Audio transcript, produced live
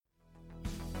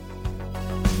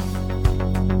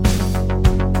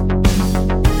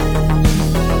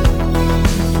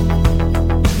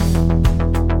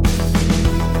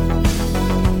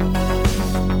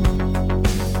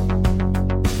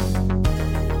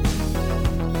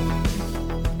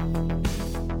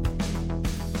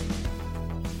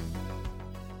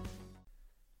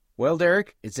Well,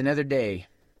 Derek, it's another day,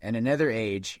 and another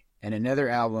age, and another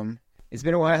album. It's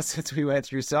been a while since we went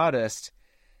through Sawdust,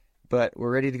 but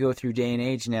we're ready to go through Day and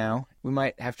Age now. We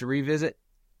might have to revisit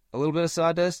a little bit of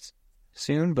Sawdust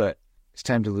soon, but it's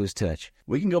time to lose touch.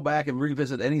 We can go back and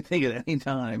revisit anything at any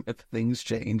time if things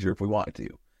change or if we want to.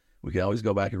 We can always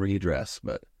go back and readdress,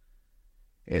 but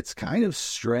it's kind of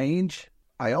strange.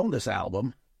 I own this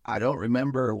album. I don't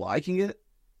remember liking it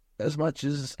as much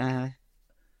as...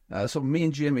 So me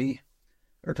and Jimmy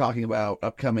are talking about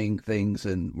upcoming things,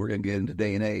 and we're going to get into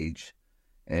Day and Age.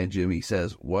 And Jimmy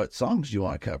says, what songs do you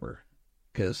want to cover?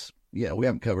 Because, we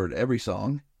haven't covered every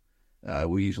song.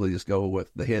 We usually just go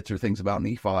with the hits or things about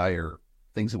Nephi or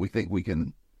things that we think we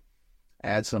can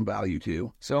add some value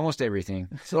to. So almost everything.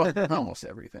 So almost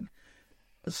everything.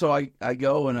 So I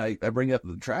go and I bring up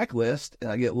the track list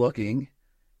and I get looking,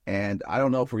 and I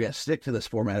don't know if we're going to stick to this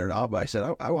format or not, but I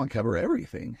said, I want to cover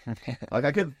everything. Like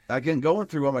I can go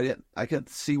through them. I could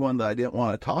see one that I didn't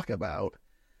want to talk about,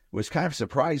 which kind of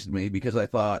surprised me because I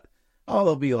thought,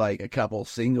 there'll be like a couple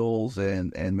singles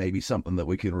and maybe something that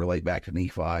we can relate back to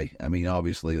Nephi. I mean,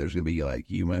 obviously there's going to be like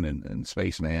Human and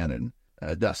Spaceman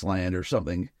and Dustland or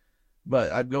something,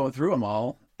 but I'm going through them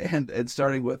all and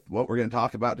starting with what we're going to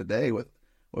talk about today with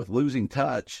Losing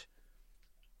Touch.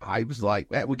 I was like,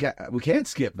 we can't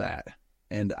skip that.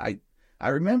 And I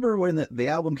remember when the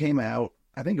album came out,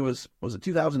 I think was it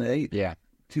 2008? Yeah.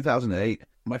 2008.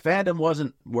 My fandom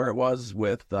wasn't where it was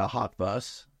with Hot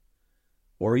Fuss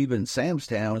or even Sam's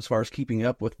Town as far as keeping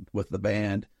up with the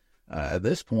band. At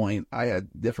this point, I had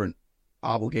different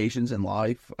obligations in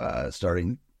life,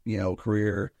 starting,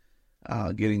 career,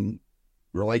 getting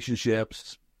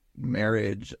relationships,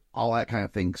 marriage, all that kind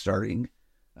of thing starting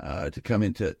to come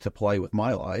into play with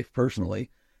my life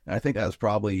personally. And I think that was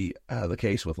probably the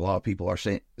case with a lot of people our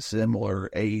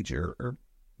similar age or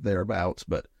thereabouts,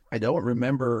 but I don't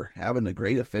remember having a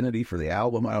great affinity for the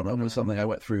album. I don't know if it was something I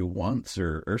went through once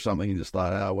or something and just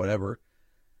thought, whatever.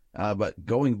 But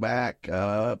going back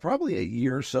probably a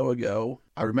year or so ago,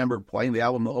 I remember playing the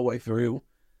album the whole way through,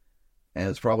 and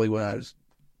it's probably when I was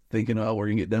thinking, we're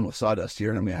going to get done with Sawdust here,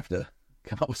 and I'm going to have to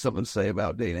come up with something to say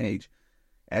about Day and Age.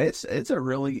 And it's a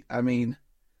really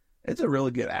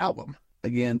good album.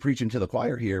 Again, preaching to the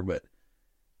choir here, but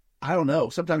I don't know.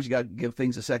 Sometimes you got to give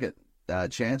things a second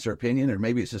chance or opinion, or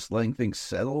maybe it's just letting things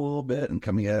settle a little bit and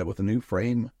coming at it with a new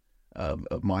frame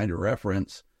of mind or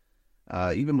reference.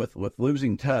 Even with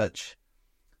Losing Touch,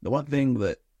 the one thing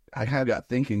that I kind of got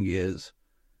thinking is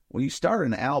when you start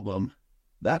an album,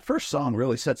 that first song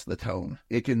really sets the tone.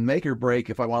 It can make or break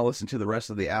if I want to listen to the rest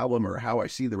of the album or how I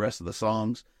see the rest of the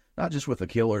songs, not just with the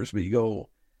Killers, but you go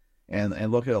and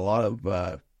look at a lot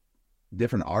of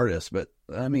different artists. But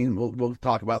I mean, we'll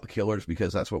talk about the Killers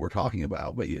because that's what we're talking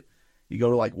about. But you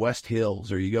go to like West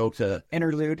Hills, or you go to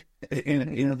Interlude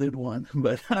one.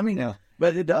 But I mean, yeah.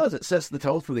 But it sets the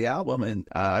tone for the album, and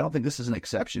I don't think this is an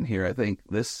exception here. I think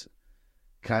this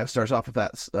kind of starts off with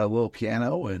that little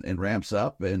piano and ramps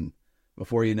up, and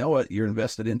before you know it, you're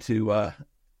invested into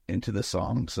the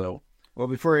song. So, well,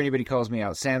 before anybody calls me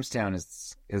out, Sam's Town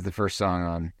is the first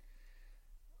song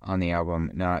on the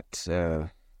album, not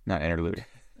Interlude.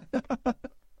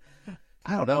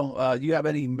 I don't know. Do you have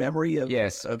any memory of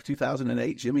Yes. of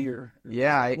 2008, Jimmy?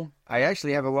 Yeah, I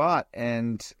actually have a lot,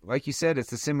 and like you said,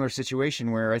 it's a similar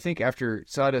situation where I think after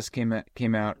Sawdust came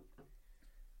out,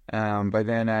 by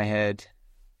then I had,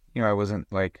 I wasn't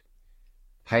like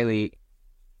highly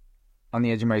on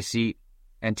the edge of my seat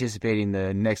anticipating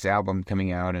the next album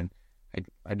coming out, and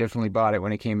I definitely bought it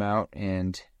when it came out,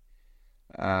 and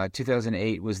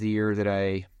 2008 was the year that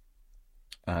I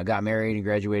got married and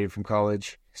graduated from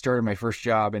college. Started my first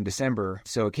job in December.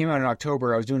 So it came out in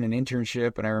October. I was doing an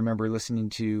internship, and I remember listening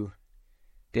to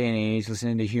Day and Age,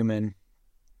 listening to Human,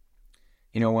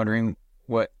 wondering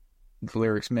what the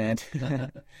lyrics meant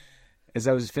as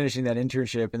I was finishing that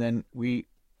internship. And then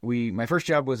my first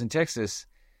job was in Texas,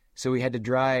 so we had to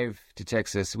drive to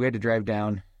Texas. We had to drive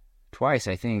down twice,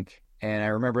 I think. And I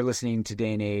remember listening to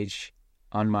Day and Age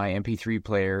on my MP3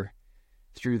 player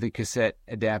through the cassette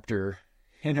adapter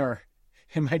in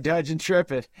my Dodge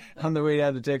Intrepid on the way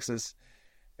down to Texas,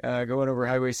 going over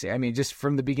Highway 6. I mean, just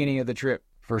from the beginning of the trip,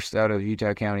 first out of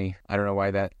Utah County. I don't know why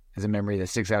that is a memory that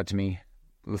sticks out to me,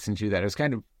 listening to that. It was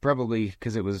kind of probably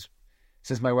because it was,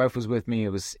 since my wife was with me, it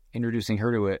was introducing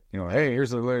her to it. Hey, here's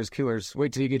the Layers Killers.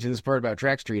 Wait till you get to this part about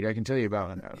Track Street. I can tell you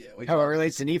about how it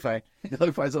relates to Nephi. You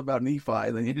find something about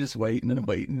Nephi, then you're just waiting and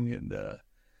waiting. And,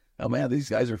 oh man, these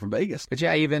guys are from Vegas. But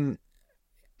yeah,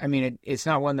 it's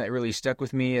not one that really stuck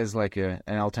with me as like an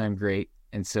all-time great.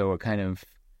 And so it kind of,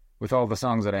 with all the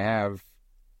songs that I have,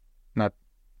 not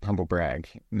humble brag,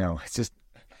 no, it's just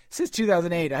since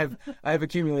 2008, I've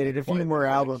accumulated a few more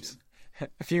albums,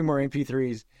 a few more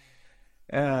MP3s.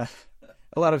 A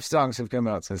lot of songs have come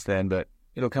out since then, but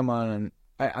it'll come on, and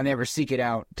I never seek it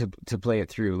out to play it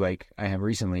through like I have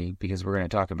recently, because we're going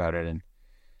to talk about it.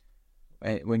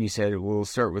 And when you said we'll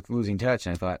start with Losing Touch,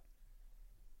 and I thought,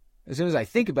 as soon as I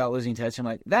think about Losing Touch, I'm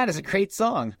like, that is a great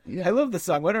song. Yeah. I love the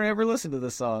song. Why don't I ever listen to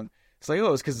this song? It's like,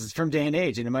 oh, it's because it's from Day and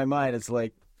Age, and in my mind, it's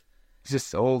like, it's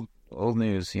just old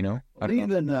news, you know? I don't know.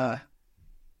 Even,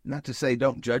 not to say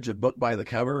don't judge a book by the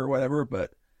cover or whatever,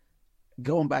 but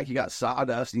going back, you got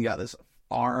sawdust and you got this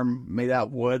arm made out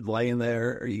of wood laying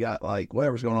there, or you got like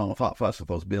whatever's going on with Hot Fuss with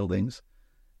those buildings.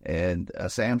 And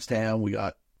Sam's Town, we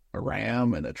got a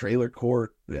ram and a trailer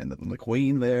court and the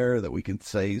Queen there that we can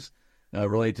say is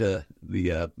relate to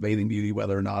the Bathing Beauty,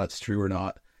 whether or not it's true or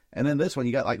not. And then this one,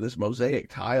 you got like this mosaic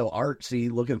tile, artsy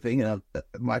looking thing. And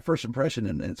my first impression,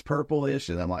 and it's purplish,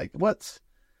 and I'm like, what's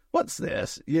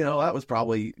this? You know, that was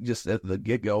probably just at the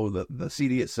get-go. The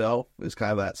CD itself is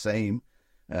kind of that same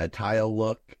tile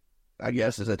look, I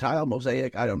guess. Is a tile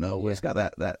mosaic? I don't know. Yeah. It's got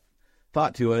that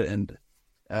thought to it. And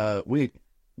we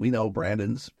know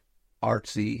Brandon's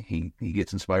artsy. He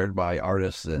gets inspired by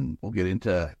artists, and we'll get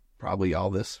into probably all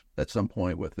this at some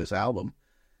point with this album.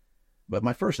 But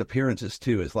my first appearances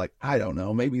too is like, I don't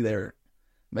know, maybe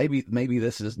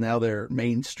this is now their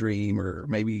mainstream, or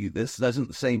maybe this isn't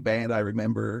the same band I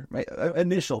remember.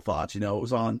 Initial thoughts, you know, it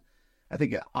was on, I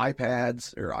think,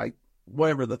 iPads or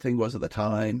whatever the thing was at the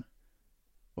time.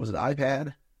 Was it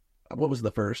iPad? What was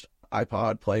the first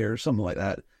iPod player? Something like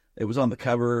that. It was on the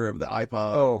cover of the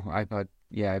iPod. Oh, iPod.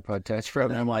 Yeah, iPod Touch.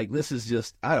 Probably. And I'm like, this is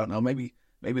just, I don't know, maybe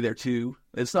they're too.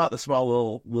 It's not the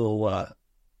small little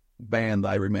band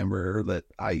I remember that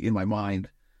in my mind,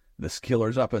 this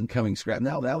Killer's up and coming scrap.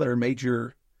 Now they're a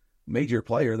major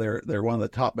player. They're one of the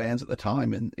top bands at the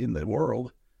time in the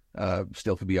world.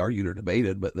 Still could be argued or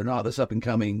debated, but they're not this up and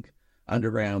coming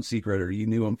underground secret, or you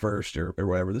knew them first or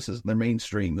whatever. This is their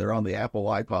mainstream. They're on the Apple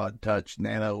iPod Touch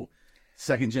Nano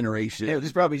second generation. Yeah, it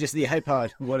was probably just the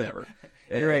iPod. Whatever.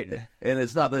 You're right. And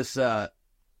it's not this,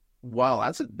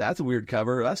 wow, that's a weird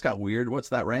cover. That's got weird. What's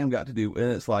that ram got to do?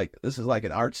 And it's like, this is like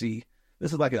an art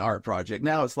project.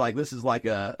 Now it's like, this is like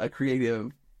a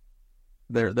creative,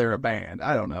 they're a band.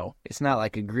 I don't know. It's not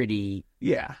like a gritty.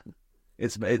 Yeah.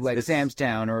 It's like Sam's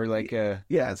Town, or like a.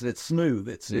 Yeah, it's smooth.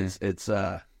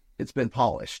 It's been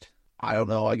polished. I don't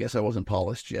know. I guess I wasn't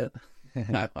polished yet.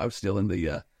 I was still in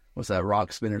the, what's that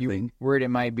rock spinner thing? Worried it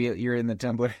might be, you're in the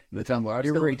Tumblr. The Tumblr. I'm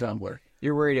still in Tumblr.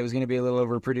 You're worried it was going to be a little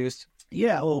overproduced?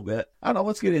 Yeah, a little bit. I don't know.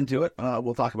 Let's get into it.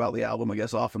 We'll talk about the album, I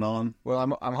guess, off and on.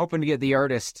 Well, I'm hoping to get the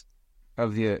artist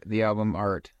of the album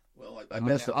art. Well, I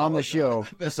missed on the show.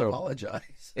 I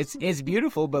apologize. It's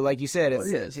beautiful, but like you said,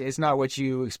 it's not what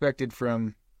you expected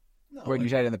from what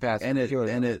you've had in the past. And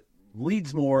it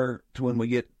leads more to when we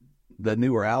get the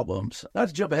newer albums. Not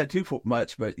to jump ahead too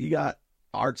much, but you got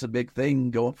art's a big thing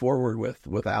going forward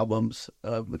with albums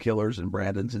of the Killers, and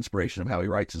Brandon's inspiration of how he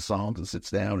writes his songs and sits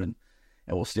down and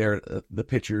we'll stare at the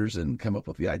pictures and come up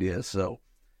with the ideas. So,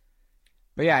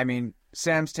 but yeah, I mean,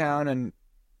 Sam's Town and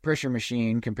Pressure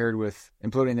Machine compared with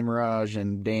Imploding the Mirage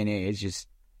and Day and Age, just,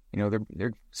 you know,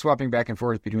 they're swapping back and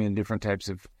forth between the different types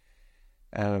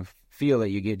of feel that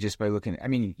you get just by looking. I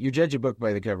mean, you judge a book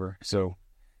by the cover, so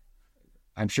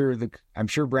I'm sure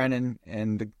Brandon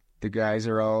and the guys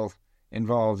are all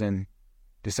involved in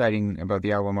deciding about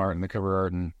the album art and the cover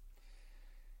art, and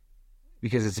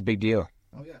because it's a big deal.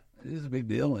 Oh yeah, it is a big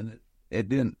deal, and it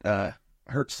didn't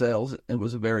hurt sales. It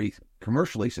was a very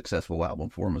commercially successful album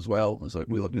for him as well. So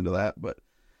we looked into that, but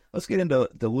let's get into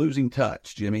the Losing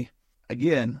Touch, Jimmy.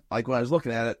 Again, like when I was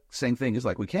looking at it, same thing. Is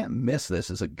like, we can't miss this.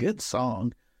 It's a good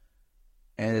song,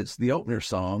 and it's the opener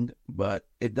song, but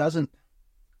it doesn't.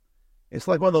 It's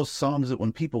like one of those songs that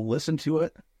when people listen to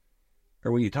it,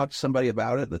 or when you talk to somebody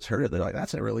about it that's heard it, they're like,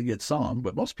 that's a really good song.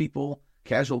 But most people,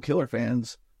 casual Killer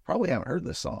fans, probably haven't heard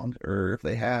this song, or if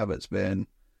they have, it's been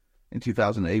in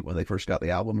 2008 when they first got the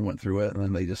album and went through it, and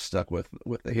then they just stuck with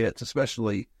the hits.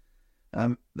 Especially,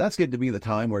 that's getting to be the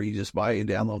time where you just buy and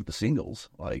download the singles.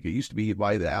 Like, it used to be, you'd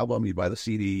buy the album, you'd buy the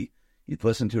CD, you'd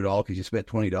listen to it all because you spent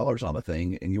 $20 on the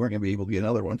thing, and you weren't going to be able to get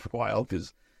another one for a while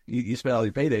because you spent all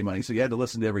your payday money, so you had to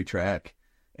listen to every track,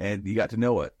 and you got to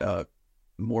know it.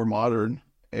 More modern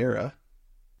era,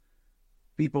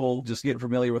 people just get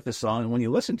familiar with this song, and when you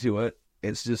listen to it,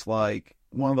 it's just like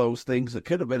one of those things that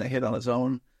could have been a hit on its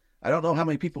own. I don't know how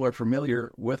many people are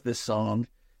familiar with this song.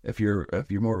 If you're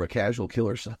more of a casual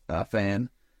Killers fan,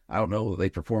 I don't know that they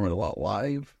perform it a lot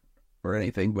live or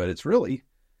anything, but it's really,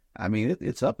 I mean,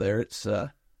 it's up there. It's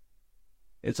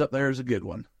up there as a good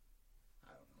one.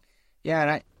 Yeah,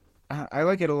 and I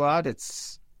like it a lot.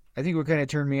 I think what kind of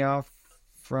turned me off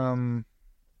from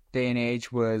Day and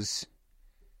Age was,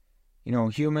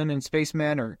 Human and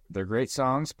Spaceman they're great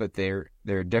songs, but they're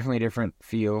definitely a different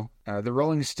feel. The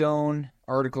Rolling Stone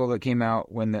article that came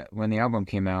out when the album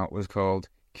came out was called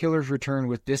 "Killers Return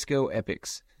with Disco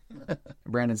Epics."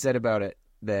 Brandon said about it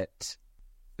that,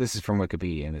 this is from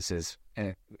Wikipedia, and it says,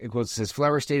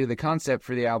 Flower stated the concept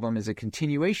for the album is a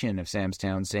continuation of Sam's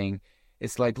Town, saying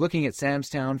it's like looking at Sam's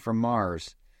Town from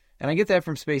Mars. And I get that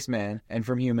from Spaceman and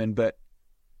from Human, but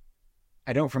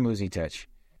I don't from Losing Touch.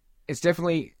 It's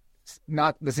definitely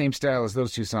not the same style as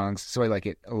those two songs, so I like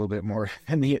it a little bit more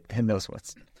than those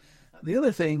ones. The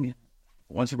other thing,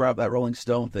 once you brought up that Rolling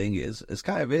Stone thing, it's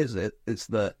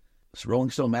the Rolling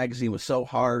Stone magazine was so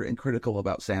hard and critical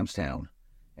about Sam's Town,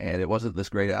 and it wasn't this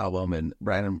great album, and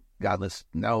Brandon got this,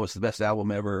 no, it's the best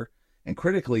album ever, and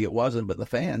critically it wasn't, but the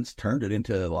fans turned it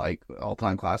into like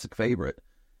all-time classic favorite.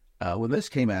 When this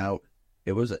came out,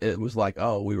 it was like,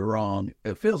 oh, we were wrong.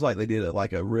 It feels like they did it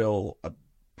like a real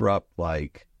abrupt,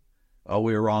 like, oh,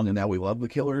 we were wrong and now we love the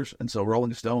Killers. And so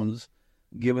Rolling Stones,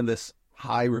 given this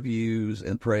high reviews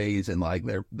and praise and like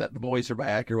that the boys are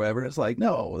back or whatever, it's like,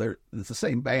 no, it's the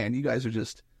same band. You guys are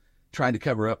just trying to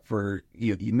cover up for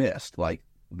you missed. Like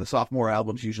the sophomore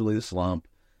album's usually the slump.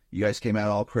 You guys came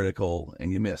out all critical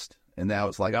and you missed. And now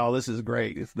it's like, oh, this is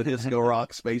great. It's the disco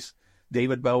rock space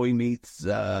David Bowie meets,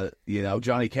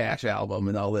 Johnny Cash album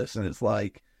and all this. And it's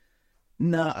like,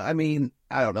 no, I mean,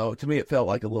 I don't know. To me, it felt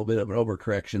like a little bit of an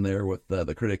overcorrection there with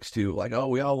the critics too. Like, oh,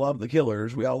 we all love the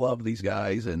Killers. We all love these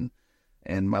guys. And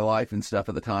my life and stuff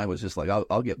at the time was just like,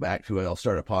 I'll get back to it. I'll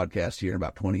start a podcast here in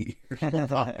about 20 years and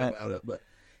talk about it. But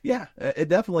yeah, it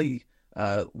definitely,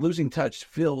 Losing Touch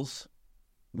feels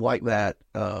like that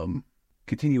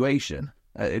continuation.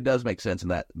 It does make sense in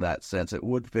that sense. It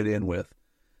would fit in with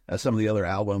some of the other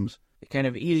albums. Kind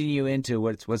of easing you into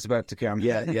what's about to come.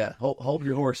 Yeah. Hold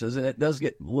your horses. And it does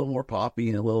get a little more poppy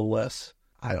and a little less,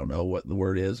 I don't know what the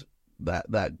word is,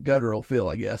 that guttural feel,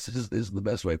 I guess, is the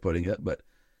best way of putting it. But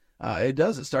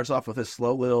it starts off with this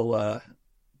slow little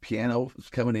piano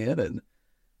coming in.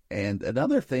 And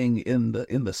another thing in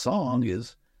the song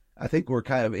is, I think we're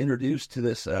kind of introduced to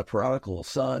this prodigal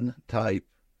son type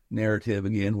narrative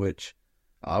again, which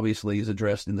obviously is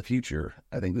addressed in the future.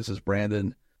 I think this is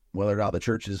Brandon, whether or not the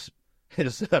church is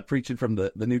preaching from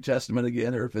the New Testament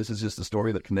again, or if this is just a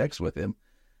story that connects with him.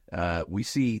 We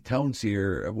see tones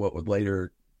here of what would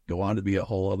later go on to be a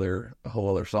whole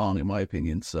other song, in my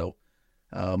opinion. So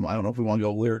I don't know if we want to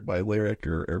go lyric by lyric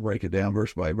or break it down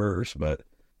verse by verse, but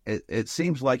it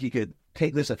seems like you could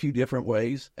take this a few different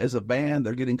ways. As a band,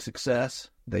 they're getting success.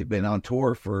 They've been on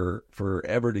tour for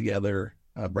forever together.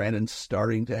 Brandon's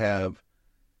starting to have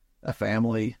a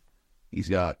family. He's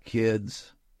got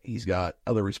kids. He's got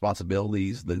other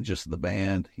responsibilities than just the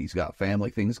band. He's got family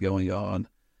things going on.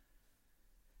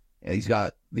 And he's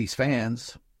got these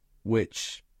fans,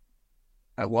 which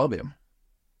I love him.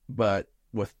 But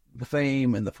with the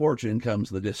fame and the fortune comes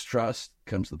the distrust,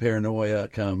 comes the paranoia,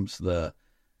 comes the,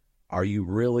 are you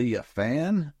really a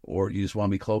fan? Or do you just want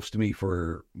to be close to me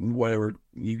for whatever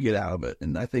you get out of it?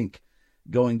 And I think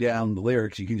going down the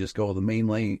lyrics, you can just go the main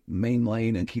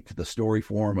lane and keep to the story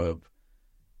form of,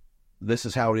 this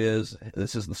is how it is.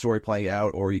 This is the story playing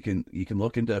out. Or you can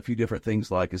look into a few different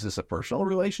things like, is this a personal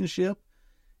relationship?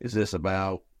 Is this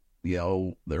about,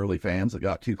 the early fans that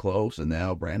got too close and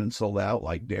now Brandon sold out?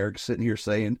 Like Derek's sitting here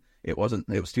saying it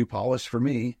was too polished for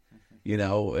me. You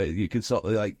can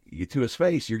to his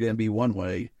face, you're going to be one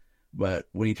way. But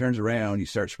when he turns around, you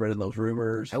start spreading those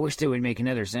rumors. I wish they would make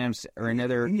another Sam's or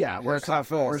another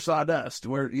or Sawdust,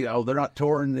 where they're not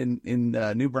touring in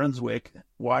New Brunswick.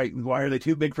 Why are they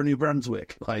too big for New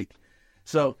Brunswick?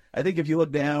 So I think if you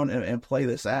look down and play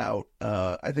this out,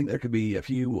 I think there could be a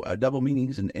few double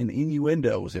meanings and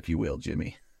innuendos, if you will,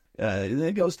 Jimmy. And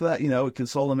it goes to that,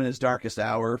 console him in his darkest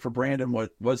hour. For Brandon,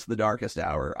 what was the darkest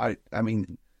hour? I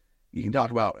mean. You can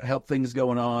talk about help things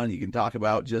going on. You can talk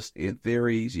about just in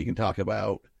theories. You can talk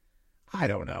about, I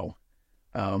don't know,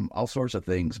 all sorts of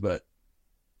things. But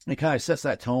it kind of sets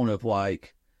that tone of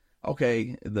like,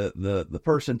 okay, the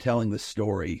person telling this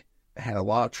story had a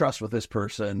lot of trust with this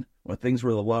person. When things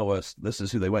were the lowest, this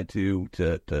is who they went to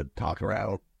talk her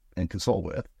out and console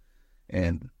with.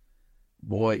 And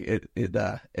boy, it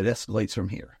escalates from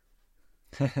here.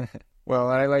 Well,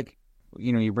 I like,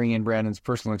 you bring in Brandon's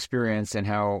personal experience and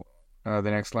how. The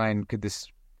next line, could this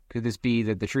be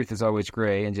that the truth is always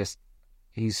gray, and just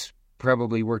he's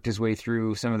probably worked his way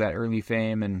through some of that early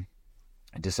fame and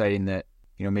deciding that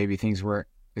maybe things weren't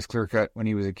as clear cut when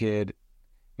he was a kid,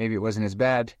 maybe it wasn't as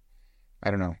bad.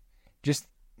 I don't know. Just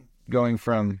going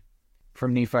from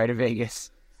from Nephi to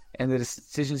Vegas and the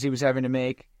decisions he was having to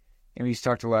make. And he's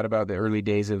talked a lot about the early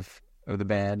days of the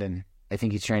band, and I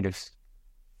think he's trying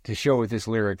to show with this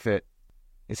lyric that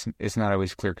it's not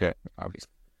always clear cut,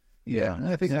 obviously. Yeah, and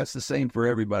I think that's the same for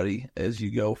everybody as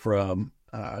you go from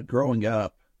growing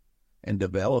up and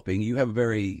developing. You have a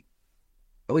very,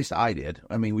 at least I did.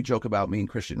 I mean, we joke about me and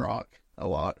Christian rock a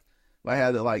lot. I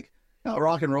had to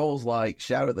rock and roll's like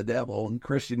shout at the devil, and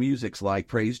Christian music's like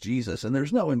praise Jesus, and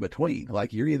there's no in between.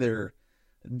 Like you're either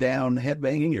down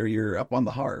headbanging or you're up on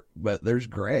the harp, but there's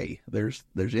gray. There's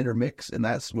intermix, and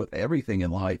that's with everything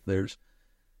in life.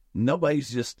 Nobody's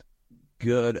just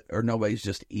good or nobody's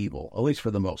just evil, at least for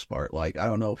the most part. Like, I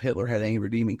don't know if Hitler had any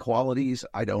redeeming qualities.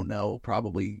 I don't know.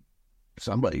 Probably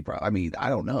somebody. I mean, I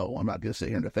don't know. I'm not going to sit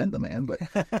here and defend the man, but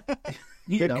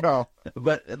you know. Call.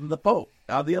 But the Pope,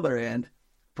 on the other end,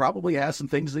 probably has some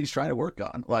things that he's trying to work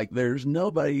on. Like, there's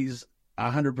nobody's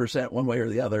 100% one way or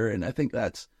the other, and I think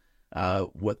that's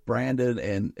with Brandon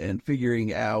and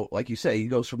figuring out, like you say, he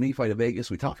goes from Nephi to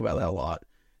Vegas. We talk about that a lot.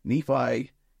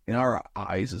 Nephi, in our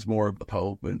eyes, is more of the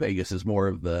Pope, and Vegas is more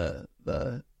of the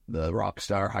rock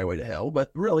star highway to hell.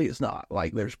 But really, it's not.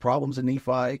 Like, there's problems in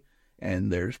Nephi,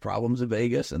 and there's problems in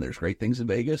Vegas, and there's great things in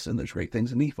Vegas, and there's great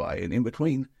things in Nephi. And in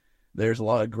between, there's a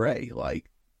lot of gray. Like,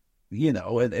 you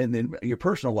know, and in your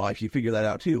personal life, you figure that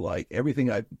out too. Like, everything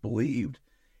I believed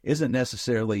isn't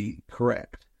necessarily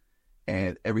correct,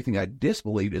 and everything I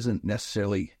disbelieved isn't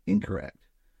necessarily incorrect.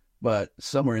 But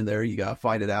somewhere in there, you got to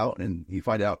find it out, and you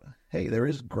find out, hey, there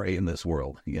is gray in this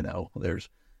world. You know, there's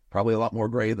probably a lot more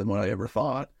gray than what I ever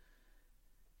thought.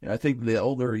 And I think the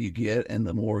older you get and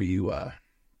the more you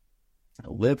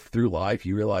live through life,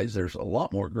 you realize there's a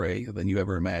lot more gray than you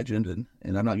ever imagined. And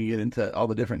I'm not going to get into all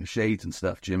the different shades and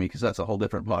stuff, Jimmy, because that's a whole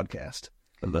different podcast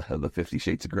of the 50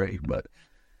 Shades of Gray. But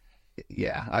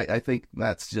yeah, I think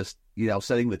that's just, you know,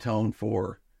 setting the tone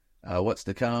for what's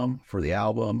to come, for the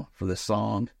album, for this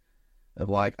song. Of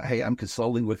like, hey, I'm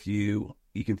consoling with you.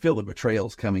 You can feel the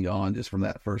betrayals coming on just from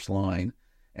that first line.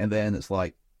 And then it's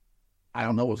like, I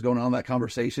don't know what's going on in that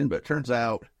conversation, but it turns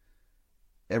out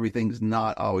everything's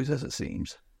not always as it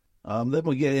seems. Then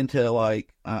we get into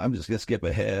like, I'm just going to skip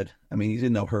ahead. I mean, he's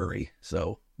in no hurry,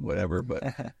 so whatever.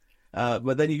 But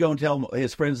but then you go and tell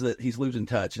his friends that he's losing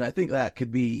touch. And I think that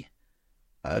could be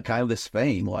kind of this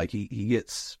fame. Like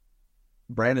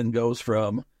Brandon goes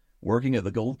from working at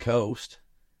the Gold Coast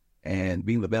and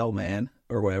being the bellman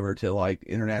or whatever to like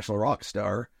international rock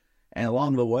star. And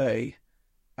along the way,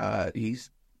 he's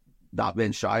not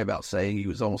been shy about saying he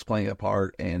was almost playing a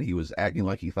part, and he was acting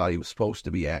like he thought he was supposed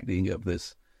to be acting, of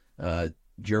this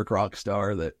jerk rock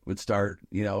star that would start,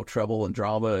 you know, trouble and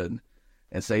drama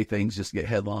and say things just to get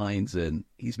headlines. And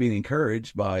he's being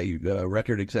encouraged by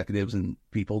record executives and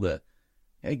people to,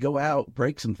 hey, go out,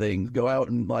 break some things, go out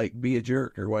and like be a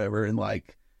jerk or whatever. And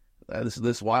like,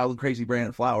 this wild and crazy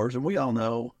Brandon Flowers. And we all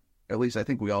know, at least I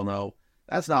think we all know,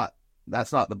 that's not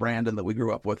the Brandon that we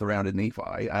grew up with around in Nephi.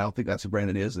 I don't think that's who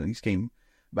Brandon is. And he's came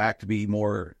back to be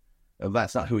more of,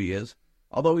 that's not who he is.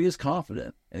 Although he is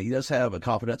confident, and he does have a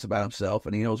confidence about himself,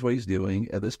 and he knows what he's doing.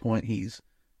 At this point, he's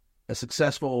a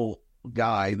successful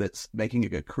guy that's making a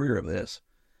good career of this.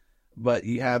 But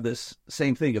you have this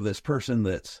same thing of this person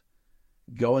that's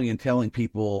going and telling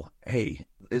people, hey,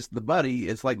 it's the buddy.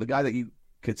 It's like the guy that you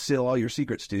could sell all your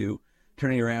secrets to,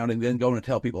 turning around and then going to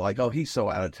tell people like, oh, he's so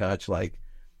out of touch. Like,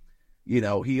 you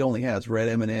know, he only has red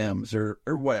M&Ms or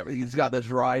whatever. He's got this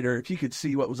rider. If you could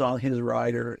see what was on his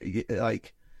rider,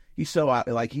 like, he's so out.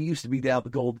 Like, he used to be down at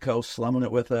the Gold Coast slumming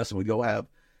it with us, and we'd go have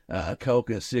a Coke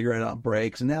and a cigarette on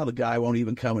breaks. And now the guy won't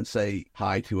even come and say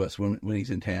hi to us when he's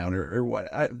in town or what.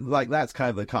 Like, that's kind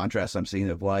of the contrast I'm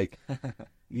seeing of like,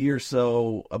 you're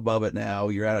so above it now.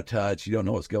 You're out of touch. You don't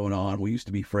know what's going on. We used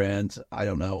to be friends. I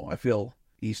don't know. I feel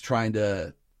he's trying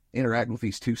to interact with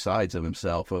these two sides of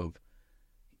himself,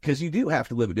 because you do have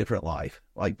to live a different life.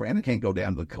 Like, Brandon can't go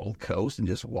down to the Gold Coast and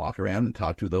just walk around and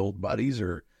talk to the old buddies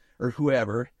or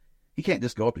whoever. He can't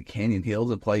just go up to Canyon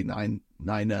Hills and play nine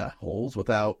holes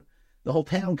without the whole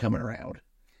town coming around.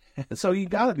 And so you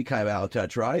got to be kind of out of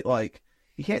touch, right? Like,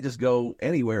 you can't just go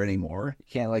anywhere anymore. You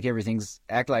can't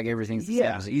act like everything's the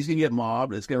yeah, same. He's going to get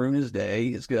mobbed. It's going to ruin his day.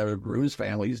 It's going to ruin his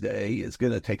family's day. It's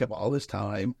going to take up all his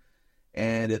time.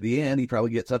 And at the end, he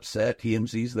probably gets upset.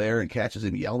 TMZ's there and catches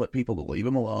him yelling at people to leave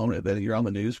him alone. And then you're on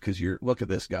the news because look at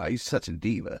this guy. He's such a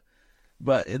diva.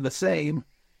 But in the same,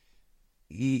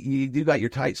 you do got your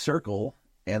tight circle,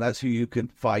 and that's who you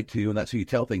confide to, and that's who you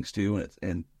tell things to.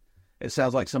 And it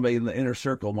sounds like somebody in the inner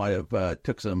circle might have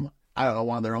took some, I don't know,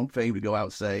 on their own fame to go out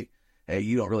and say, hey,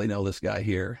 you don't really know this guy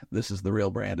here. This is the real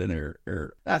Brandon,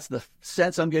 or that's the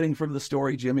sense I'm getting from the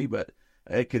story, Jimmy. But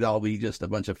it could all be just a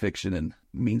bunch of fiction and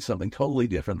mean something totally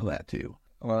different than that too.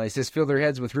 Well, it says, fill their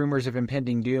heads with rumors of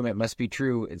impending doom. It must be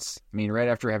true. Right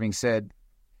after having said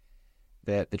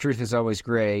that the truth is always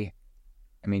gray,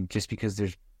 just because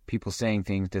there's people saying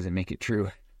things doesn't make it true,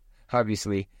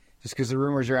 obviously. Just because the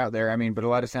rumors are out there, but a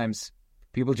lot of times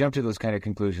people jump to those kind of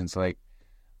conclusions like,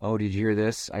 oh, did you hear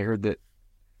this? I heard that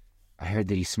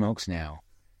he smokes now.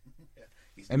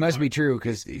 It must be true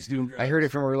because he's doing drugs. I heard it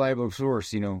from a reliable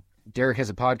source. Derek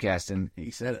has a podcast and he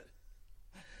said it.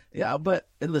 Yeah, but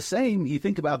in the same, you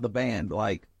think about the band,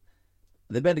 like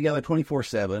they've been together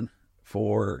 24/7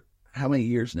 for how many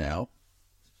years now?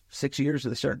 6 years? Did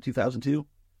they start in 2002?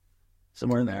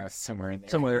 Somewhere in there. Somewhere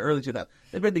early 2000.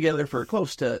 They've been together for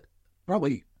close to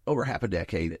probably over half a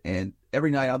decade, and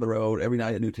every night on the road, every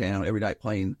night at Newtown, every night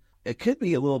playing. It could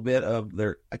be a little bit of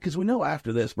their, because we know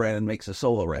after this, Brandon makes a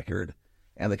solo record,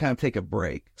 and they kind of take a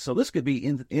break. So this could be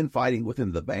infighting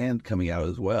within the band coming out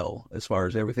as well, as far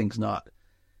as everything's not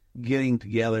getting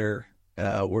together.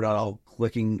 We're not all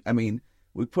clicking.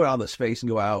 We put on this face and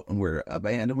go out and we're a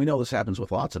band, and we know this happens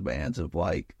with lots of bands of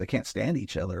like, they can't stand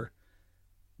each other,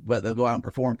 but they'll go out and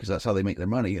perform because that's how they make their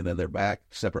money. And then they're back,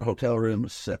 separate hotel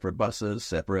rooms, separate buses,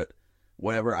 separate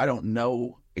whatever. I don't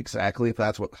know exactly if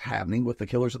that's what's happening with the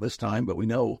Killers at this time, but we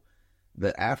know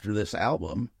that after this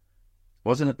album,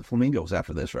 wasn't it the Flamingos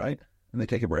after this, right? And they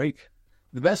take a break.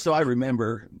 The best I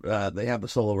remember, they have the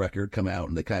solo record come out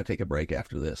and they kind of take a break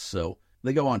after this. So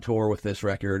they go on tour with this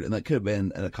record, and it could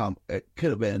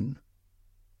have been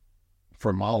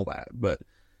from all that. But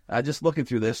just looking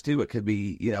through this too, it could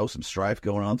be, some strife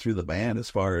going on through the band as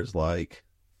far as like,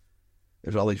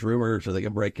 there's all these rumors, are they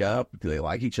going to break up? Do they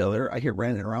like each other? I hear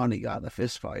Brandon and Ronnie got in a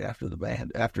fist fight after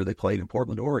they played in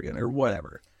Portland, Oregon or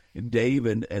whatever. And Dave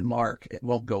and Mark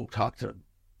won't go talk to,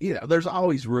 there's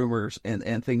always rumors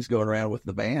and things going around with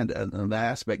the band. And that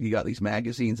aspect, you got these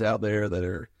magazines out there that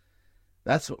are,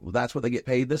 that's what they get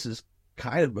paid. This is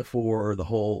kind of before the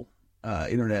whole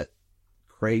internet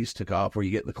craze took off, where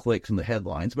you get the clicks and the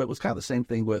headlines, but it was kind of the same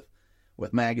thing with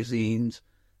magazines.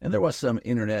 And there was some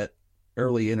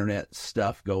early internet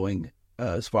stuff going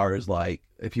as far as like,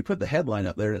 if you put the headline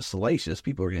up there and it's salacious,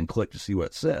 people are going to click to see what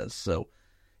it says. So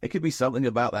it could be something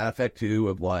about that effect too,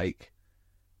 of like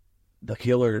the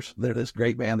Killers, they're this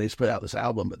great band, they just put out this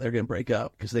album, but they're going to break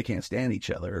up because they can't stand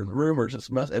each other. And the rumors,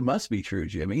 it must be true,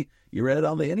 Jimmy. You read it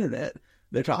on the internet.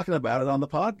 They're talking about it on the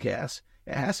podcast.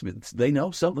 It has to be. They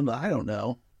know something that I don't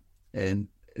know. And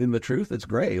in the truth, it's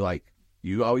gray. Like,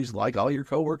 you always like all your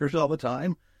coworkers all the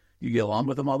time. You get along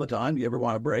with them all the time. You ever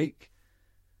want to break?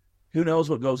 Who knows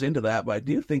what goes into that? But I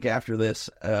do think after this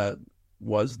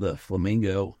was the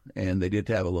Flamingo, and they did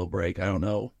have a little break. I don't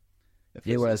know.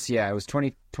 It was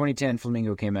 2010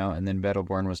 Flamingo came out, and then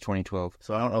Battleborn was 2012.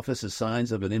 So I don't know if this is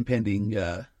signs of an impending,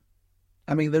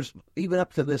 there's, even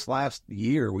up to this last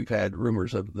year, we've had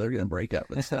rumors of they're going to break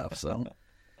up and stuff. So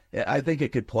yeah, I think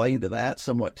it could play into that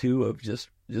somewhat too, of just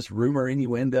rumor,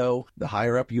 innuendo. The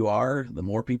higher up you are, the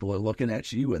more people are looking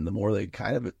at you, and the more they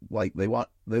kind of like, they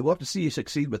love to see you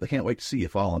succeed, but they can't wait to see you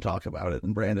fall and talk about it.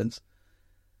 And Brandon's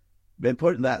been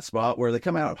put in that spot where they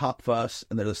come out of Hot Fuss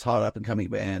and they're this hot up and coming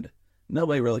band.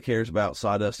 Nobody really cares about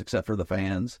Sawdust except for the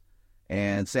fans.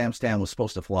 And Sam's Town was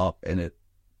supposed to flop, and it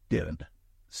didn't.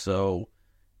 So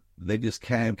they just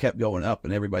kind of kept going up,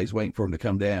 and everybody's waiting for them to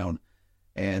come down.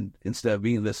 And instead of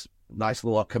being this nice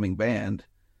little upcoming band,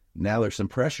 now there's some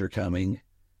pressure coming,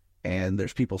 and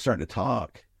there's people starting to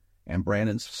talk. And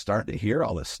Brandon's starting to hear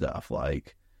all this stuff.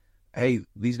 Like, hey,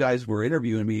 these guys were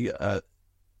interviewing me a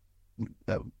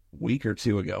week or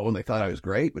two ago, and they thought I was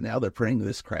great, but now they're printing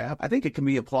this crap. I think it can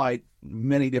be applied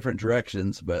many different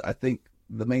directions, but I think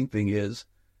the main thing is,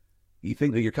 you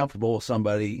think that you're comfortable with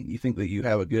somebody, you think that you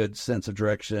have a good sense of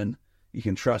direction, you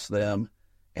can trust them,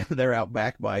 and they're out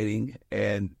backbiting,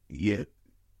 and you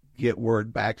get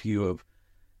word back to you of,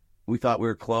 we thought we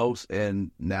were close,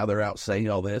 and now they're out saying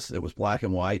all this. It was black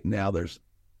and white, and now there's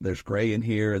gray in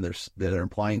here, and they're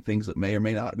implying things that may or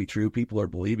may not be true. People are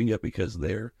believing it because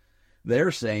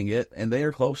they're saying it, and they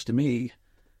are close to me.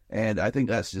 And I think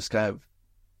that's just kind of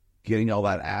getting all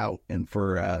that out. And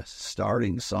for a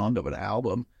starting song of an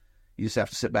album, you just have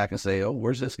to sit back and say, oh,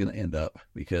 where's this going to end up?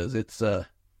 Because it's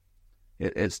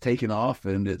taken off,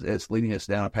 and it's leading us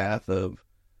down a path of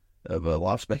a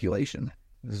lot of speculation.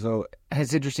 So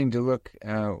it's interesting to look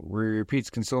where he repeats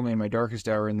 "Console me in my darkest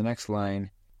hour" in the next line.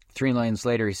 3 lines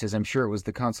later, he says, "I'm sure it was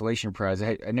the consolation prize."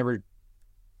 I never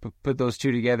put those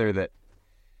two together, that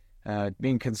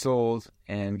being consoled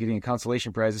and getting a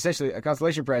consolation prize. Essentially, a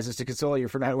consolation prize is to console you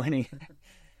for not winning.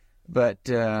 But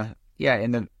in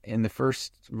the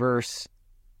first verse,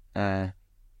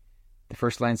 the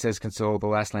first line says console, the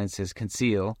last line says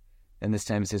conceal, and this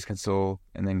time it says console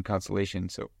and then consolation.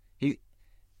 So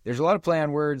there's a lot of play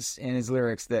on words in his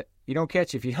lyrics that you don't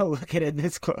catch if you don't look at it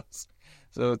this close.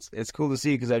 So it's cool to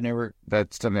see because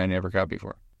that's something I never caught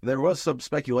before. There was some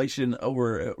speculation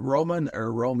over Roman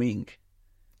or roaming.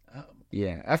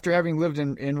 Yeah, after having lived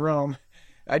in Rome,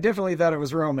 I definitely thought it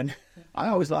was Roman. I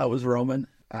always thought it was Roman.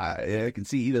 I can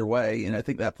see either way, and I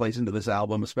think that plays into this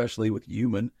album, especially with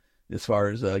Human, as far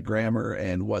as grammar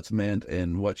and what's meant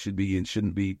and what should be and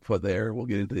shouldn't be put there. We'll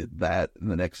get into that in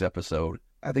the next episode.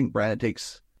 I think Brandon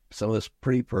takes some of this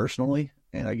pretty personally,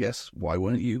 and I guess why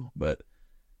wouldn't you? But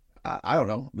I don't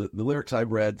know. The lyrics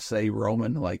I've read say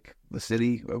Roman, like the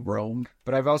city of Rome.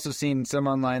 But I've also seen some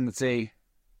online that say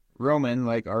Roman,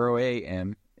 like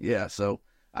R-O-A-M. Yeah, so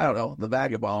I don't know. The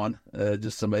vagabond,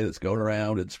 just somebody that's going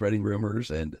around and spreading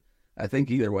rumors, and I think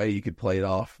either way you could play it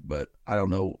off, but I don't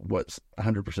know what's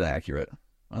 100% accurate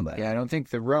on that. Yeah, I don't think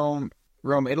the Rome,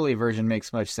 Italy version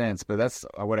makes much sense, but that's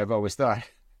what I've always thought.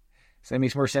 So it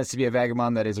makes more sense to be a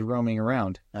vagabond that is roaming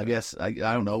around. I guess, I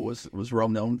don't know, was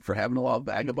Rome known for having a lot of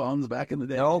vagabonds back in the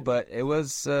day? No, but it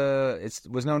was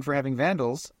known for having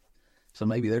vandals. So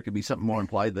maybe there could be something more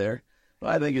implied there. But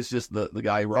I think it's just the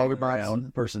guy roaming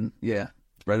around, person, yeah,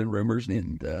 spreading rumors.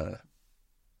 And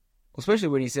especially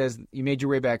when he says you made your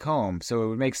way back home. So it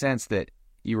would make sense that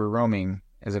you were roaming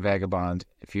as a vagabond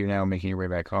if you're now making your way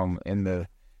back home in the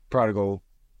prodigal,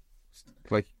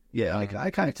 like... Yeah,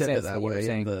 I kind of took it that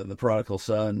way. The prodigal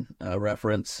son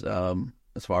reference,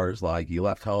 as far as like you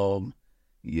left home,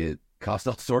 you caused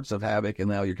all sorts of havoc, and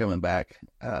now you're coming back.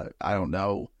 I don't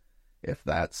know if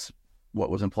that's what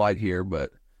was implied here,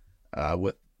 but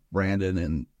with Brandon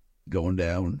and going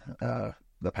down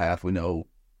the path, we know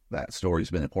that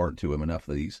story's been important to him enough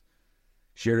that he's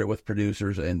shared it with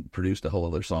producers and produced a whole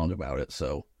other song about it.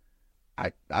 So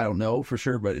I don't know for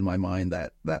sure, but in my mind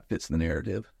that fits the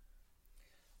narrative.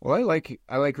 Well,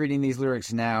 I like reading these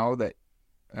lyrics now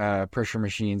that Pressure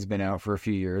Machine's been out for a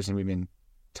few years, and we've been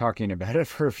talking about it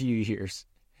for a few years.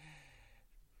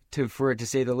 For it to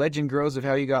say, the legend grows of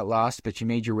how you got lost, but you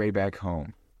made your way back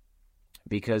home.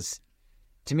 Because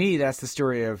to me, that's the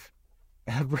story of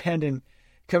Brandon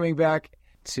coming back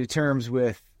to terms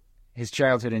with his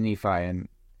childhood in Nephi. And,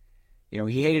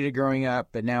 he hated it growing up,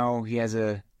 but now he has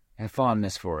a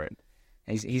fondness for it.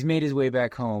 He's made his way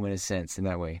back home in a sense, in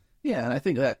that way. Yeah, and I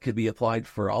think that could be applied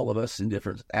for all of us in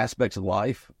different aspects of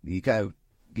life. You kind of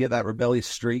get that rebellious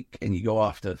streak and you go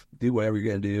off to do whatever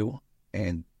you're going to do,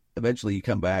 and eventually you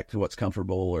come back to what's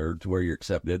comfortable or to where you're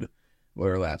accepted,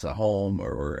 whether that's a home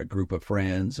or a group of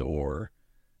friends or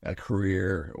a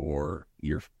career or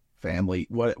your family,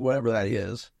 whatever that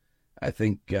is. I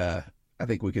think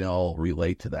we can all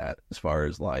relate to that as far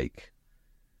as like,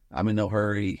 I'm in no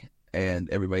hurry. And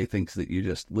everybody thinks that you're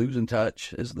just losing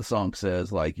touch, as the song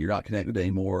says, like you're not connected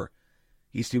anymore.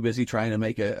 He's too busy trying to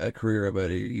make a career of it.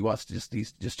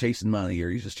 He's just chasing money, or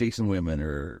he's just chasing women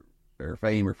or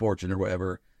fame or fortune or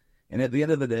whatever. And at the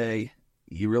end of the day,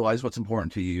 you realize what's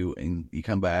important to you, and you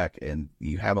come back and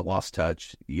you haven't lost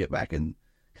touch. You get back in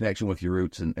connection with your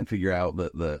roots and figure out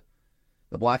that the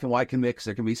black and white can mix.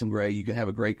 There can be some gray. You can have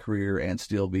a great career and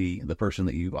still be the person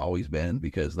that you've always been,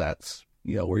 because that's,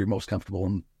 where you're most comfortable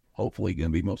and hopefully going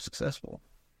to be most successful.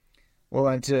 Well,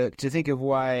 and to think of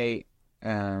why,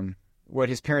 what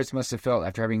his parents must have felt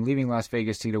after leaving Las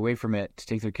Vegas to get away from it, to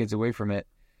take their kids away from it,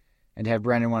 and to have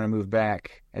Brandon want to move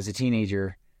back as a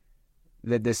teenager,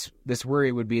 that this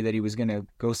worry would be that he was going to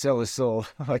go sell his soul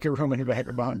like a Roman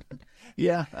vagabond.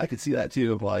 Yeah, I could see that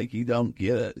too. Of like, you don't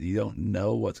get it. You don't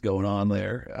know what's going on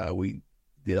there. We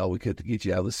did all we could to get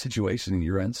you out of this situation, and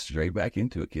you ran straight back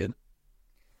into it, kid.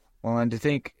 Well, and to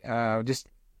think, just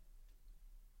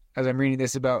as I'm reading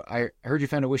this about, I heard you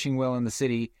found a wishing well in the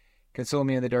city, console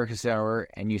me in the darkest hour,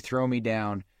 and you throw me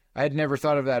down. I had never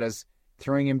thought of that as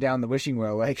throwing him down the wishing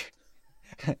well. Like,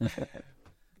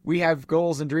 we have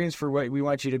goals and dreams for what we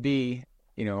want you to be.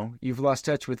 You've lost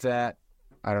touch with that.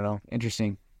 I don't know.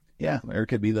 Interesting. Yeah, or it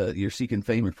could be you're seeking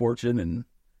fame and fortune,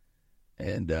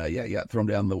 and you got thrown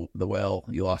down the well.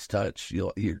 You lost touch.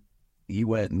 You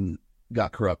went and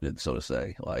got corrupted, so to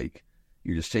say. Like,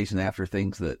 you're just chasing after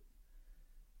things that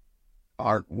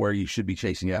aren't where you should be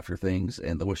chasing after things,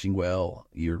 and the wishing well,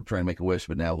 you're trying to make a wish,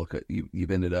 but now look at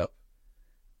you've ended up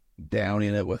down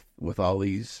in it with all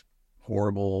these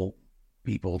horrible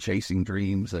people chasing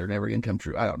dreams that are never going to come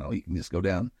true. I don't know. You can just go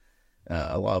down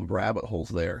a lot of rabbit holes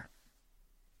there.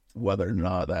 Whether or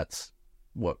not that's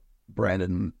what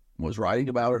Brandon was writing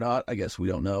about or not, I guess we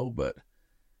don't know, but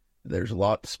there's a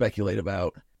lot to speculate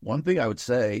about. One thing I would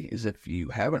say is if you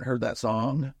haven't heard that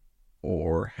song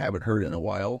or haven't heard it in a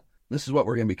while, this is what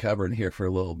we're going to be covering here for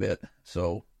a little bit.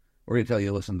 So we're going to tell you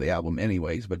to listen to the album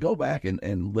anyways, but go back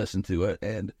and listen to it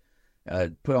and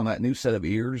put on that new set of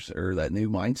ears or that new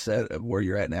mindset of where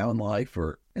you're at now in life.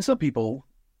 And some people,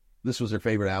 this was their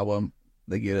favorite album.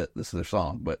 They get it. This is their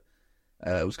song. But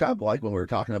it was kind of like when we were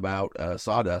talking about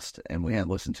Sawdust, and we hadn't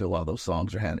listened to a lot of those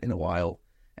songs or hadn't in a while.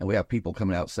 And we have people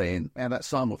coming out saying, man, that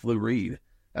song with Lou Reed,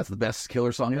 that's the best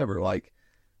Killer song ever. Like,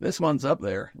 this one's up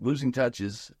there. Losing Touch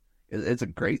it's a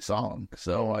great song.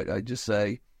 So I just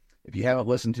say, if you haven't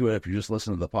listened to it, if you're just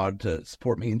listening to the pod to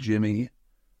support me and Jimmy,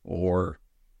 or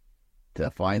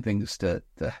to find things to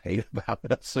hate about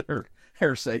us,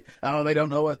 or say, oh, they don't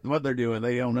know what they're doing,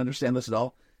 they don't understand this at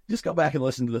all, just go back and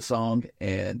listen to the song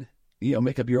and,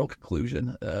 make up your own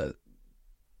conclusion.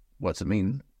 What's it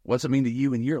mean to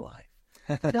you in your life?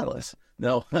 Tell us.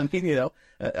 No, I mean,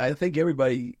 I think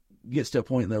everybody gets to a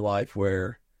point in their life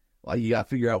where, like, you got to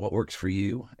figure out what works for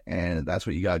you, and that's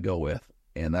what you got to go with.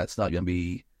 And that's not going to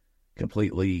be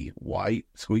completely white,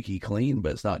 squeaky clean,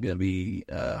 but it's not going to be,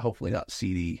 hopefully not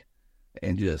seedy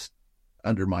and just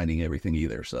undermining everything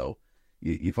either. So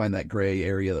you find that gray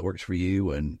area that works for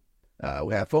you, and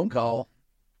we have a phone call.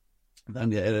 I'm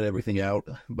going to edit everything out,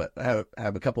 but I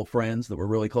have a couple friends that were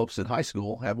really close in high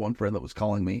school. I have one friend that was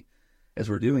calling me as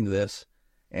we're doing this,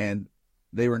 and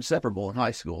they were inseparable in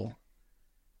high school,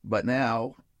 but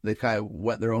now they've kind of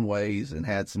went their own ways and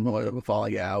had somewhat of a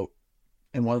falling out.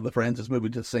 And one of the friends is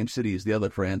moving to the same city as the other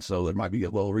friend, so there might be a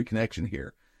little reconnection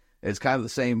here. It's kind of the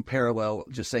same parallel,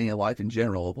 just saying in life in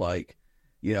general, of like,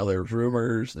 there's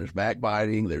rumors, there's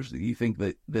backbiting, you think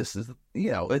that this is,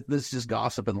 this is just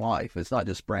gossip in life. It's not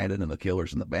just Brandon and the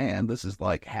Killers and the band. This is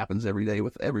like happens every day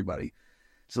with everybody.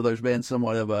 So there's been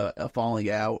somewhat of a falling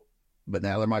out, but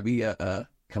now there might be a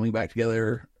coming back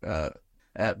together,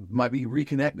 might be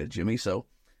reconnected, Jimmy. So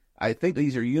I think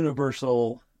these are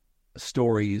universal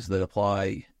stories that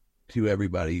apply to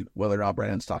everybody, whether or not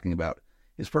Brandon's talking about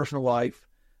his personal life,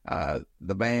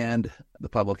 the band, the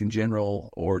public in general,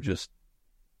 or just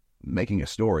making a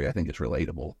story. I think it's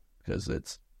relatable because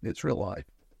it's real life.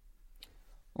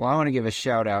 Well, I want to give a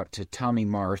shout out to Tommy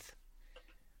Marth.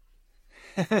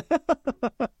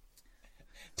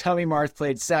 Tommy Marth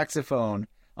played saxophone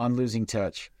on Losing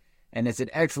Touch, and it's an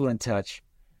excellent touch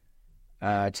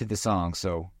to the song.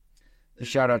 So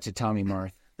shout out to Tommy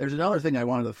Marth. There's another thing I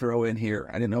wanted to throw in here.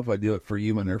 I didn't know if I'd do it for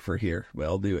Human or for here, but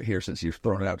I'll do it here since you've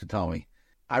thrown it out to Tommy.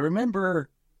 I remember,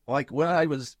 like, when I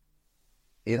was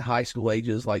in high school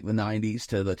ages, like the 90s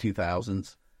to the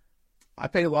 2000s, I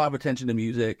paid a lot of attention to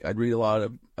music. I'd read a lot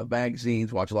of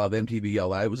magazines, watch a lot of MTV,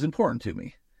 all that. It was important to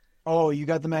me. Oh, you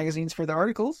got the magazines for the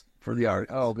articles? For the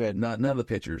articles. Oh, good. None of the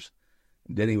pictures.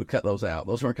 Denny would cut those out.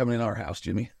 Those weren't coming in our house,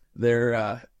 Jimmy.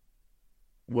 There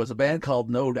was a band called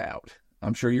No Doubt.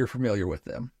 I'm sure you're familiar with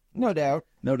them. No doubt.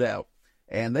 No doubt.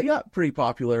 And they got pretty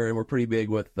popular and were pretty big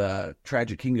with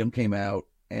Tragic Kingdom came out,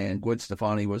 and Gwen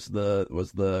Stefani was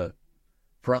the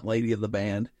front lady of the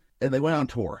band. And they went on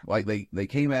tour. Like, they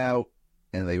came out,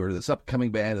 and they were this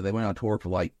upcoming band, and they went on tour for,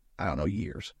 like, I don't know,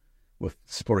 years with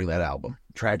supporting that album,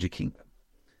 Tragic Kingdom.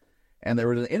 And there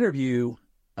was an interview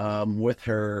with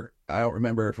her. I don't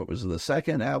remember if it was the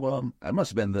second album. It must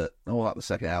have been not the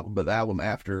second album, but the album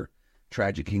after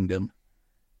Tragic Kingdom.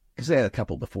 Because they had a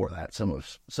couple before that. Some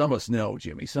of us know,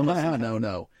 Jimmy. Some of us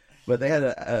know. But they had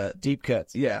a deep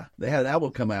cuts. Yeah, they had an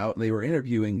album come out, and they were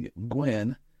interviewing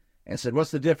Gwen and said,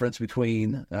 what's the difference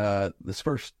between this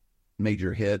first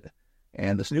major hit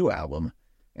and this new album?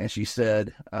 And she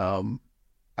said,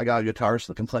 I got a guitarist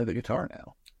that can play the guitar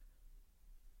now.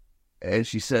 And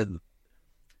she said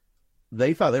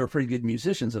they thought they were pretty good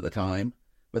musicians at the time,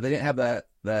 but they didn't have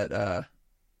they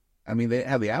didn't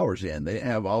have the hours in. They didn't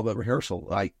have all the rehearsal.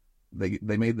 Like, they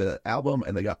made the album,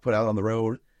 and they got put out on the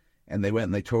road, and they went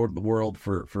and they toured the world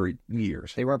for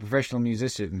years. They weren't professional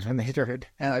musicians when they toured.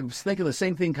 And I was thinking the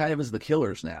same thing kind of as the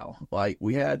Killers now. Like,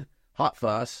 we had Hot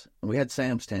Fuss, and we had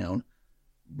Sam's Town,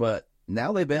 but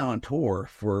now they've been on tour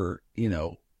for,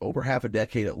 over half a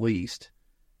decade at least,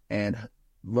 and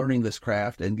learning this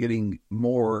craft and getting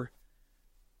more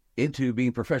into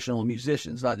being professional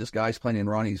musicians, not just guys playing in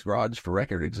Ronnie's garage for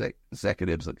record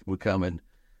executives that would come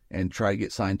and try to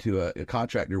get signed to a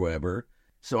contract or whatever.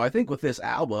 So I think with this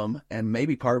album, and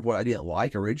maybe part of what I didn't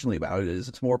like originally about it, is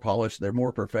it's more polished. They're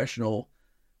more professional.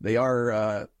 They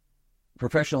are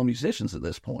professional musicians at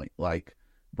this point. Like,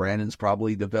 Brandon's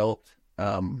probably developed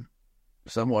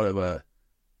somewhat of a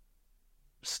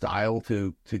style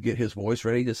to get his voice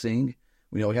ready to sing.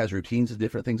 We know he has routines and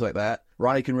different things like that.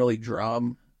 Ronnie can really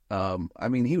drum.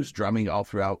 He was drumming all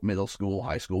throughout middle school,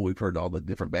 high school. We've heard all the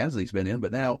different bands that he's been in,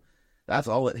 but now that's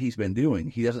all that he's been doing.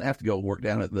 He doesn't have to go work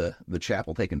down at the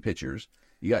chapel taking pictures.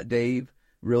 You got Dave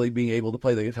really being able to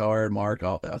play the guitar, and Mark,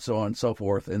 so on and so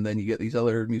forth. And then you get these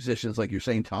other musicians, like you're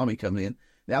saying, Tommy coming in.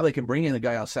 Now they can bring in a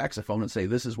guy on saxophone and say,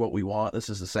 this is what we want. This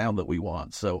is the sound that we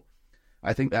want. So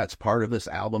I think that's part of this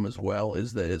album as well,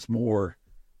 is that it's more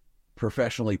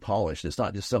professionally polished. It's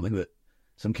not just something that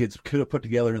some kids could have put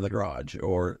together in the garage,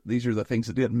 or these are the things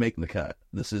that didn't make the cut.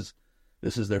 This is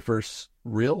their first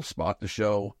real spot to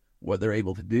show what they're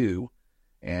able to do.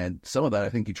 And some of that, I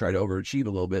think you try to overachieve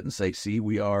a little bit and say, see,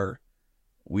 we are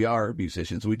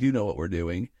musicians. We do know what we're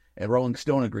doing. And Rolling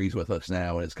Stone agrees with us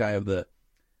now. And it's kind of the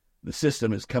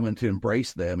system is coming to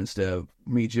embrace them, instead of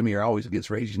me, Jimmy, are always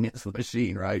against Rage Against the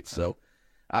Machine, right? So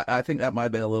I think that might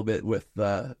have been a little bit with,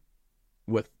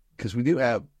 because we do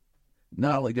have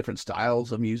not only different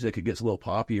styles of music, it gets a little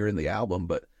poppier in the album,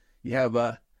 but you have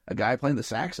a guy playing the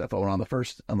saxophone on the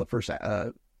first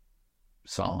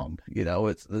song. You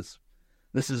know,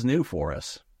 this is new for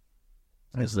us,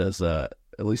 as at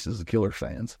least as the Killer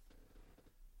fans.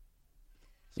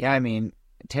 Yeah, I mean,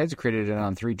 Ted's credited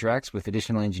on 3 tracks with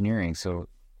additional engineering, so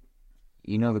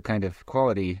you know the kind of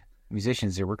quality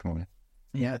musicians they're working with.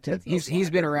 Yeah, he's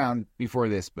been around before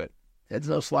this, but Ted's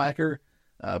no slacker.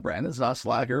 Brandon's not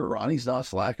slacker. Ronnie's not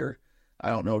slacker. I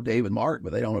don't know Dave and Mark,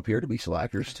 but they don't appear to be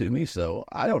slackers to me. So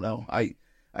I don't know. I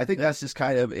think that's just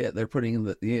kind of it. They're putting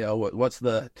in what's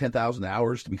the 10,000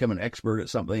 hours to become an expert at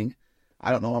something.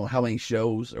 I don't know how many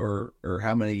shows or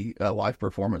how many live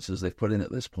performances they've put in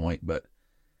at this point, but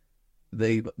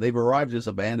they've arrived as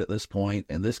a band at this point,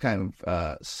 and this kind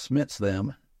of smits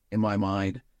them in my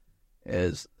mind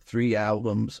as 3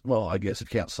 albums. Well, I guess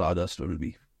if you count Sawdust, it would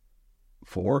be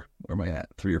 4. Where am I at?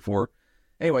 3 or 4.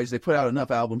 Anyways, they put out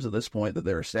enough albums at this point that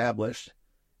they're established,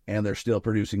 and they're still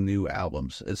producing new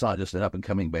albums. It's not just an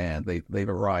up-and-coming band. They've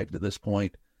arrived at this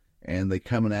point, and they're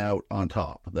coming out on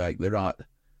top. They're not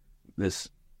this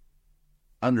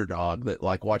underdog that,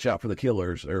 like, watch out for the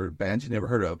Killers or bands you never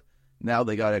heard of. Now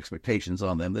they got expectations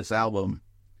on them. This album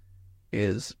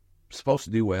is supposed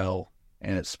to do well,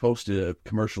 and it's supposed to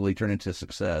commercially turn into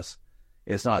success.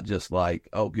 It's not just like,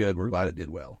 oh, good, we're glad it did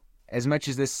well. As much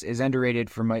as this is underrated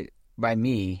by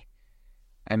me,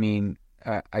 I mean,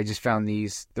 I just found the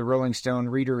Rolling Stone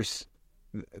Readers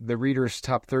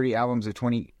top 30 albums of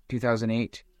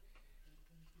 2008.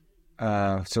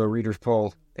 So a Reader's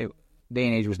poll, Day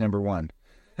and Age was number 1.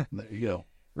 There you go.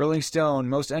 Rolling Stone,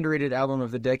 most underrated album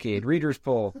of the decade, Reader's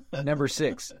poll, number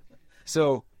 6.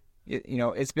 So,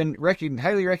 it's been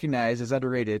highly recognized as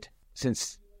underrated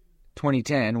since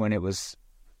 2010, when it was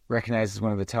recognized as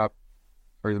one of the top,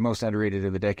 or the most underrated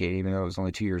of the decade, even though it was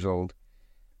only 2 years old.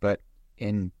 But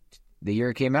in the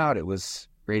year it came out, it was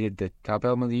rated the top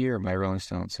album of the year by Rolling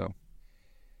Stone. So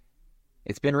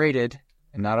it's been rated,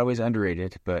 and not always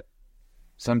underrated, but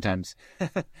sometimes.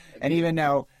 And even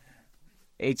now,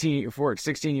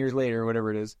 16 years later,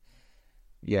 whatever it is,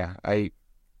 yeah,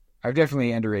 I've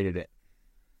definitely underrated it.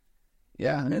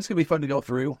 Yeah, and it's going to be fun to go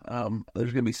through.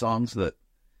 There's going to be songs that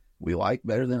we like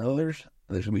better than others.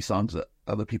 There's going to be songs that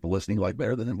other people listening like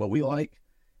better than what we like.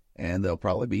 And there'll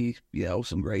probably be,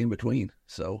 some gray in between.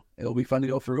 So it'll be fun to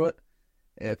go through it.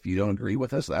 If you don't agree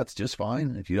with us, that's just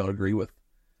fine. If you don't agree with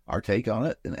our take on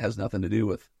it, and it has nothing to do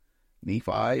with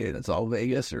Nephi, and it's all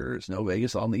Vegas, or it's no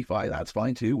Vegas, all Nephi, that's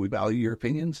fine too. We value your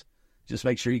opinions. Just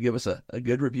make sure you give us a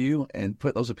good review and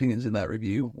put those opinions in that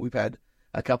review. We've had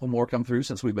a couple more come through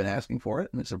since we've been asking for it,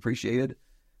 and it's appreciated.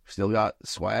 Still got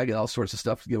swag and all sorts of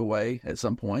stuff to give away at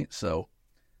some point, so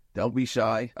don't be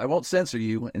shy. I won't censor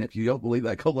you, and if you don't believe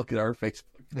that, go look at our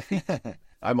Facebook.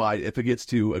 I might if it gets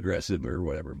too aggressive or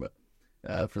whatever, but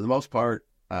for the most part,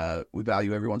 we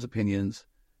value everyone's opinions,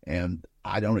 and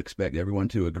I don't expect everyone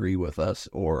to agree with us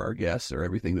or our guests or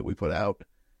everything that we put out.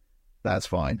 That's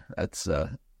fine. That's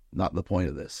not the point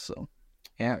of this. So,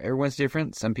 yeah, everyone's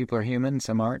different. Some people are human,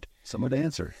 some aren't. Some are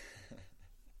dancer.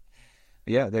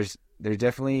 Yeah, there's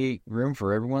definitely room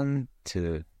for everyone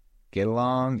to get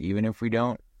along, even if we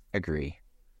don't agree.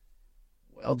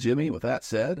 Well, Jimmy, with that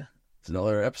said, it's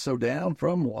another episode down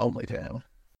from Lonely Town.